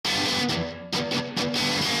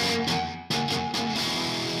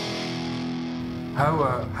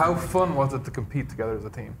How fun was it to compete together as a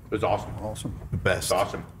team? It was awesome. Awesome. The best. It was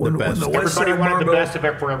awesome. The best. Everybody wanted the best of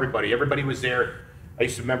it for everybody. Everybody was there. I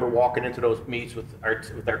used to remember walking into those meets with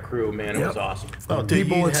our crew, man. It was awesome. Oh, dude,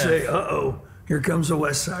 People would say, "Uh-oh, here comes the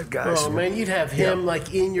West Side guys." Oh man, you'd have him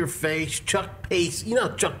like in your face, Chuck Pace. You know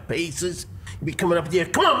how Chuck Pace is. He'd be coming up to you.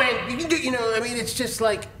 Come on, man, you can do. You know, I mean, it's just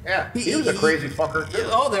like he was a crazy fucker.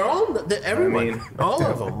 Oh, they're all everyone, all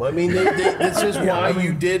of them. I mean, this is why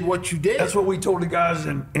you did what you did. That's what we told the guys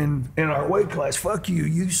in our weight class. Fuck you,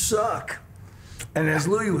 you suck. And as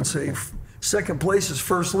Louis would say, second place is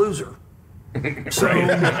first loser. So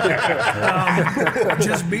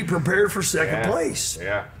just be prepared for second place.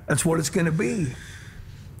 Yeah, that's what it's going to be.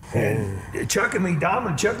 And Chuck and me,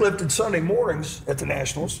 Chuck lifted Sunday mornings at the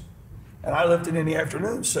Nationals, and I lifted in the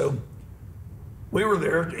afternoon. So we were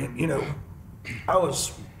there, and I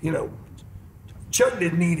was, Chuck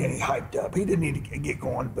didn't need any hyped up. He didn't need to get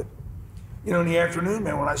going, but in the afternoon,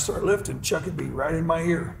 man, when I started lifting, Chuck would be right in my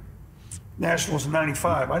ear. Nationals in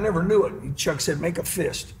 '95. I never knew it. Chuck said, "Make a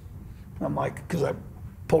fist." I'm like, because I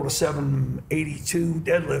pulled a 782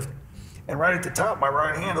 deadlift, and right at the top, my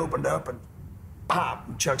right hand opened up and pop.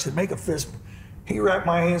 And Chuck said, "Make a fist." He wrapped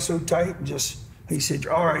my hand so tight and he said,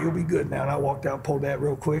 "All right, you'll be good now." And I walked out, pulled that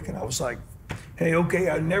real quick, and I was like, "Hey, okay."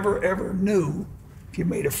 I never ever knew if you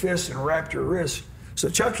made a fist and wrapped your wrist. So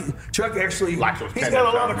Chuck actually, he's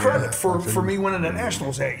got a lot of credit for me winning the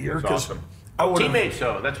Nationals that year. Awesome. Teammates,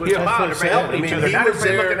 though. That's what it's about. Everybody helping each other. Not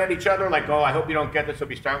everybody looking at each other like, "Oh, I hope you don't get this. He'll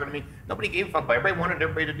be stronger than me." Nobody gave a fuck. Everybody wanted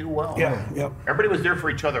everybody to do well. Yeah. Everybody was there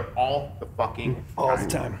for each other all the fucking all the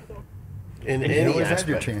time. And you always had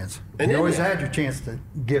your chance. You always had your chance to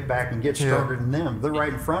get back and get stronger than them. They're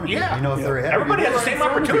right in front of you. Yeah. If they're ahead everybody of you, has the same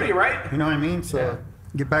opportunity, right? You know what I mean? So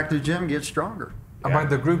get back to the gym, get stronger.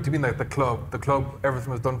 About the group, do you mean like the club? The club,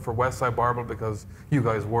 everything was done for Westside Barbell because you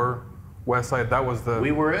guys were Westside. That was the.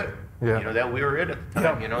 We were it. Yeah. That we were it at the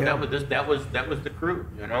time. That was the crew.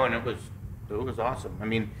 And it was awesome. I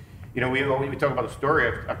mean, we talk about the story.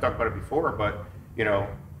 I've talked about it before, but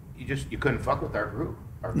you couldn't fuck with our group.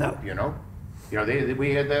 No. We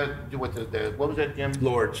had what was that gym?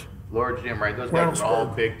 Lord's gym, right? Those guys were all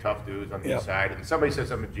big, tough dudes on the inside. And somebody said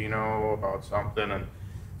something to Gino about something, and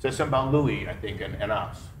said something about Louis, I think, and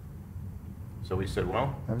us. So we said,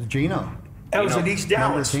 well, that was Gino. That was at East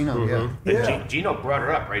Dallas. Gino, Gino brought it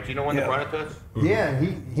up, right? Gino one that brought it to us? Yeah,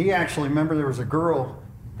 he actually, remember there was a girl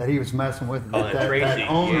that he was messing with that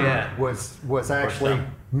owner was actually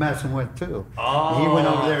messing with too. Oh, he went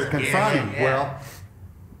over there to confront him. Well,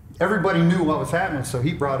 everybody knew what was happening, so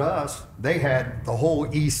he brought us. They had the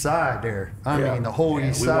whole east side there. I mean, the whole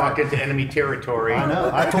east side. We walk into enemy territory. I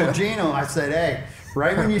know. I told Gino, I said, "Hey,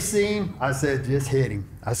 right when you see him," I said, "just hit him."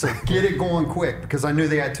 I said, "Get it going quick," because I knew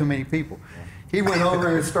they had too many people. He went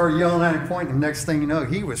over and started yelling at a point, and the next thing you know,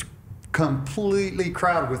 he was completely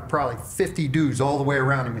crowded with probably 50 dudes all the way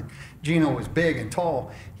around him. And Gino was big and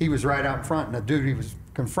tall. He was right out in front, and the dude he was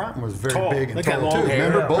confronting was very big and tall too.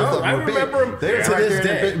 Remember, both of them were big. They were right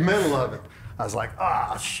there in the middle of it. I was like,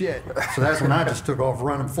 shit. So that's when I just took off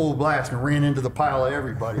running full blast and ran into the pile of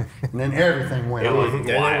everybody. And then everything went on.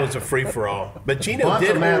 It was a free-for-all. But Gino bunch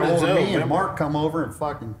did of them hold his own. Me and Mark come over and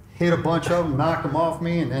fucking hit a bunch of them, knocked them off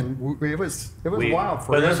me, and then it was wild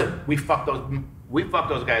for us. But listen, we fucked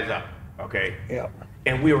those guys up, okay? Yeah.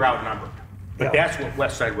 And we were outnumbered. But that's what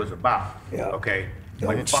Westside was about, okay?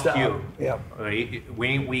 Like, fuck you. Yeah. We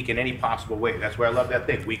ain't weak in any possible way. That's why I love that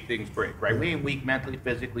thing. Weak things break, right? We ain't weak mentally,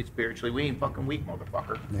 physically, spiritually. We ain't fucking weak,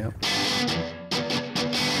 motherfucker. Yeah.